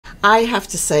I have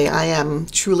to say I am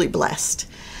truly blessed.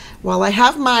 While I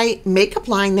have my makeup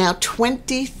line now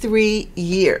 23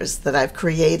 years that I've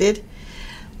created,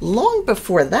 long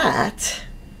before that,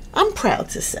 I'm proud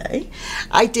to say,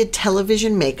 I did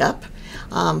television makeup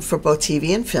for both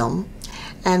TV and film.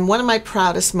 And one of my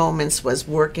proudest moments was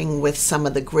working with some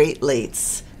of the great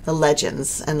lates, the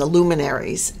legends and the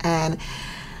luminaries. And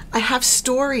I have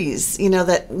stories,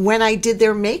 that when I did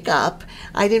their makeup,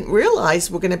 I didn't realize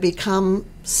were going to become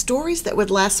stories that would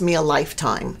last me a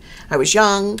lifetime. I was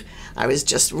young, I was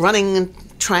just running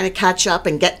and trying to catch up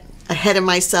and get ahead of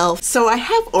myself. So I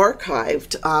have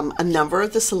archived a number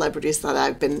of the celebrities that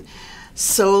I've been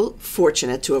so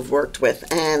fortunate to have worked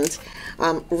with. And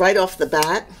right off the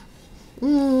bat,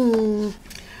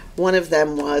 one of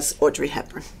them was Audrey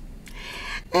Hepburn.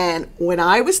 And when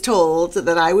I was told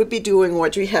that I would be doing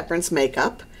Audrey Hepburn's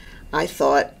makeup, I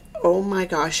thought, oh my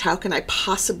gosh, how can I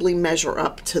possibly measure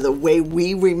up to the way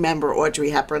we remember Audrey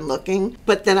Hepburn looking?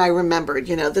 But then I remembered,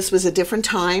 this was a different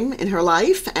time in her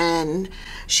life, and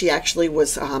she actually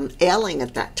was ailing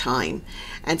at that time.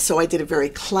 And so I did a very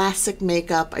classic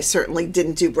makeup. I certainly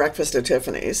didn't do Breakfast at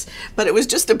Tiffany's, but it was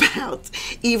just about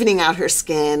evening out her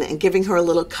skin and giving her a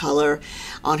little color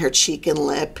on her cheek and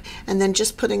lip, and then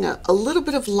just putting a little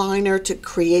bit of liner to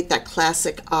create that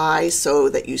classic eye so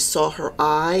that you saw her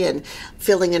eye, and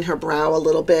filling in her brow a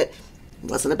little bit. It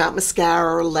wasn't about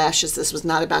mascara or lashes. This was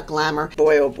not about glamour.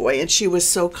 Boy, oh boy. And she was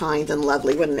so kind and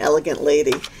lovely. What an elegant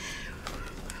lady.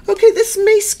 Okay, this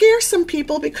may scare some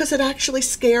people because it actually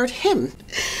scared him.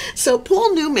 So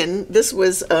Paul Newman, this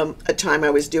was a time I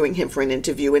was doing him for an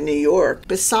interview in New York.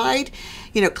 Beside,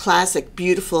 classic,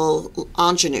 beautiful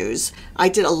ingenues, I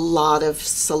did a lot of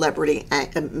celebrity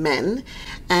men.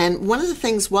 And one of the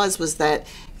things was that,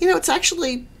 it's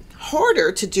actually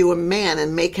harder to do a man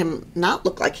and make him not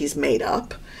look like he's made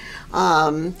up.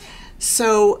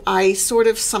 So I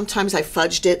sometimes I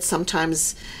fudged it,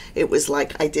 sometimes it was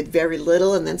like I did very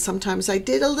little, and then sometimes I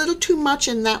did a little too much,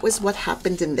 and that was what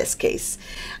happened in this case.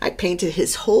 I painted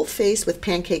his whole face with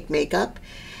pancake makeup,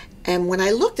 and when I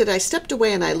looked at it, I stepped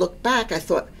away and I looked back, I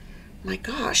thought, my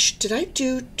gosh, did I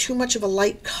do too much of a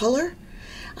light color?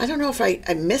 I don't know if I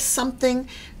missed something.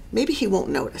 Maybe he won't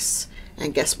notice.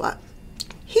 And guess what?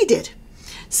 He did.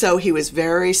 So he was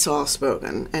very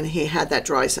soft-spoken, and he had that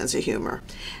dry sense of humor.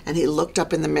 And he looked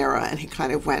up in the mirror, and he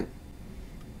kind of went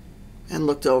and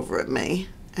looked over at me,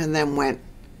 and then went,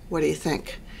 what do you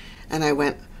think? And I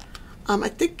went, I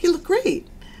think you look great.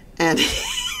 And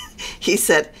he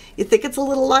said, you think it's a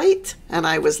little light? And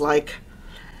I was like,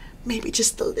 maybe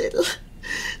just a little.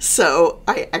 So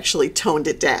I actually toned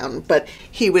it down. But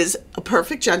he was a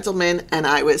perfect gentleman, and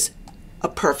I was a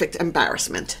perfect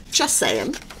embarrassment. Just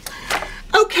saying.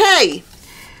 Okay,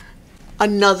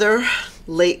 another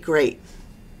late great.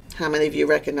 How many of you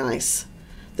recognize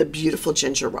the beautiful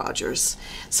Ginger Rogers?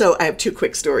 So I have two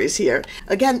quick stories here.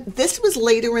 Again, this was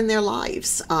later in their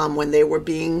lives when they were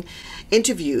being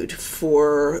interviewed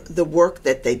for the work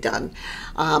that they'd done.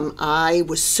 I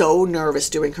was so nervous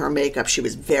doing her makeup. She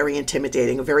was very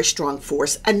intimidating, a very strong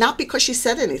force, and not because she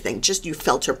said anything, just you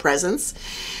felt her presence.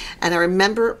 And I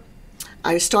remember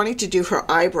I was starting to do her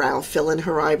eyebrow, fill in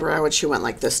her eyebrow, and she went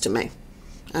like this to me.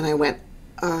 And I went,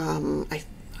 I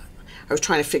was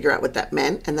trying to figure out what that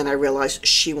meant, and then I realized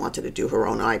she wanted to do her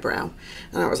own eyebrow.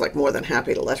 And I was like more than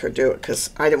happy to let her do it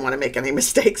because I didn't want to make any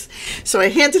mistakes. So I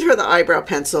handed her the eyebrow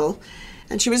pencil,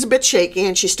 and she was a bit shaky,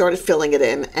 and she started filling it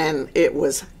in, and it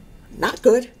was not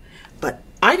good, but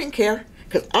I didn't care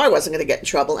because I wasn't going to get in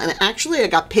trouble. And actually, I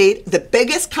got paid the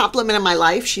biggest compliment of my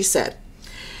life. She said,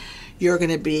 "You're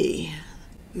going to be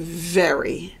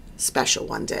very special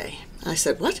one day." I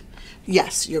said, what?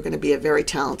 Yes, you're going to be a very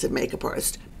talented makeup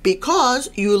artist because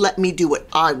you let me do what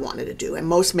I wanted to do. And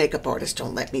most makeup artists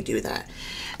don't let me do that.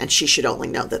 And she should only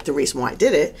know that the reason why I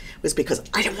did it was because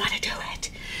I didn't want to do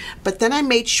it. But then I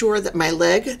made sure that my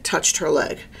leg touched her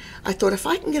leg. I thought if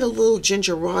I can get a little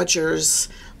Ginger Rogers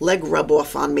leg rub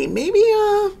off on me, maybe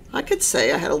I could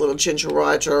say I had a little Ginger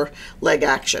Roger leg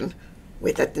action.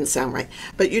 Wait, that didn't sound right.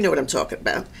 But you know what I'm talking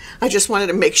about. I just wanted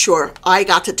to make sure I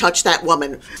got to touch that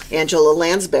woman. Angela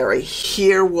Lansbury.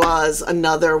 Here was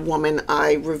another woman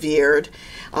I revered.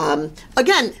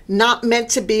 Again, not meant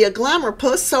to be a glamour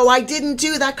puss, so I didn't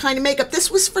do that kind of makeup.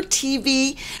 This was for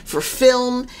TV, for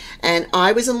film, and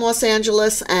I was in Los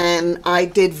Angeles, and I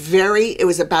did it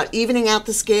was about evening out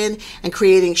the skin and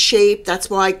creating shape. That's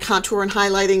why contour and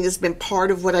highlighting has been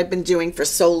part of what I've been doing for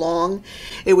so long.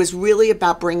 It was really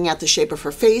about bringing out the shape of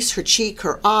her face, her cheek,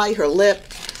 her eye, her lip.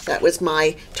 That was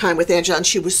my time with Angela, and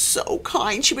she was so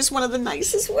kind. She was one of the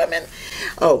nicest women.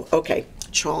 Oh, okay.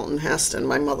 Charlton Heston.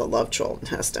 My mother loved Charlton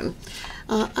Heston.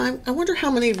 I wonder how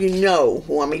many of you know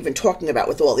who I'm even talking about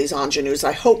with all these ingenues.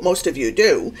 I hope most of you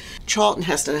do. Charlton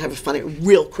Heston, I have a funny,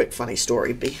 real quick funny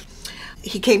story.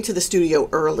 He came to the studio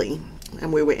early,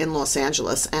 and we were in Los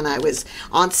Angeles, and I was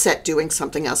on set doing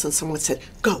something else, and someone said,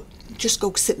 go, just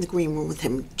go sit in the green room with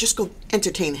him. Just go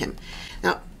entertain him.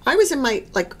 Now, I was in my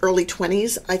early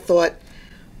 20s. I thought,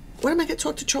 what am I going to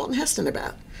talk to Charlton Heston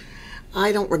about?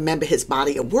 I don't remember his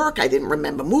body of work. I didn't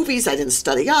remember movies. I didn't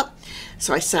study up.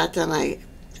 So I sat there and I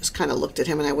just kind of looked at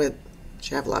him and I went, "Do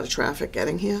you have a lot of traffic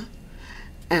getting here?"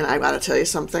 And I got to tell you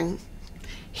something.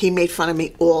 He made fun of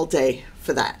me all day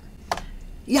for that.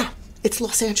 Yeah, it's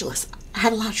Los Angeles. I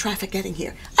had a lot of traffic getting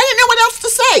here. I didn't know what else to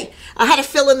say. I had to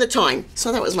fill in the time.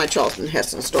 So that was my Charlton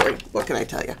Heston story. What can I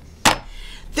tell you?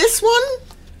 This one,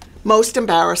 most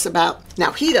embarrassed about.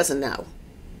 Now, he doesn't know,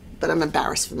 but I'm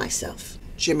embarrassed for myself.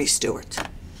 Jimmy Stewart.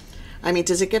 I mean,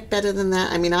 does it get better than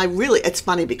that? I mean, it's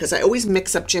funny because I always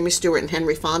mix up Jimmy Stewart and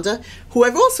Henry Fonda, who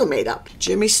I've also made up.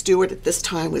 Jimmy Stewart at this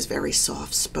time was very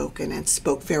soft-spoken and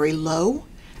spoke very low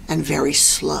and very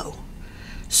slow.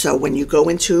 So when you go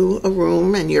into a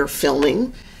room and you're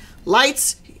filming,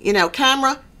 lights,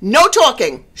 camera, no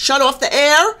talking. Shut off the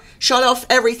air, shut off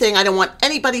everything. I don't want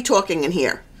anybody talking in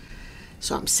here.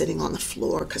 So I'm sitting on the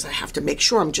floor because I have to make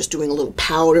sure I'm just doing a little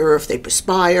powder if they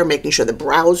perspire, making sure the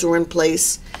brows are in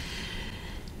place.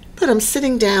 But I'm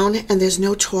sitting down and there's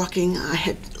no talking. I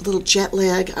had a little jet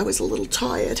lag. I was a little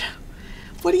tired.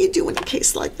 What do you do in a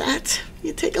case like that?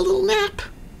 You take a little nap.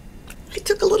 I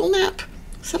took a little nap,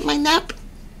 except my nap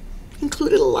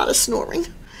included a lot of snoring.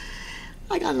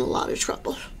 I got in a lot of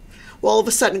trouble. Well, all of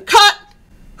a sudden, cut!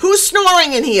 Who's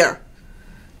snoring in here?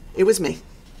 It was me.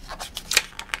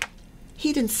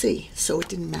 He didn't see, so it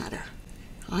didn't matter.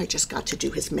 I just got to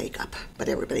do his makeup, but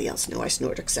everybody else knew I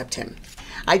snored except him.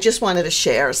 I just wanted to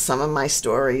share some of my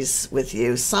stories with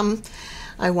you. Some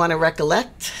I want to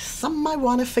recollect, some I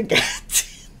want to forget,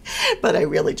 but I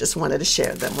really just wanted to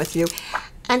share them with you.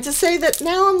 And to say that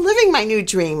now I'm living my new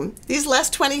dream. These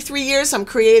last 23 years, I'm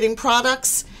creating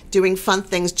products, doing fun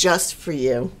things just for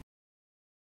you.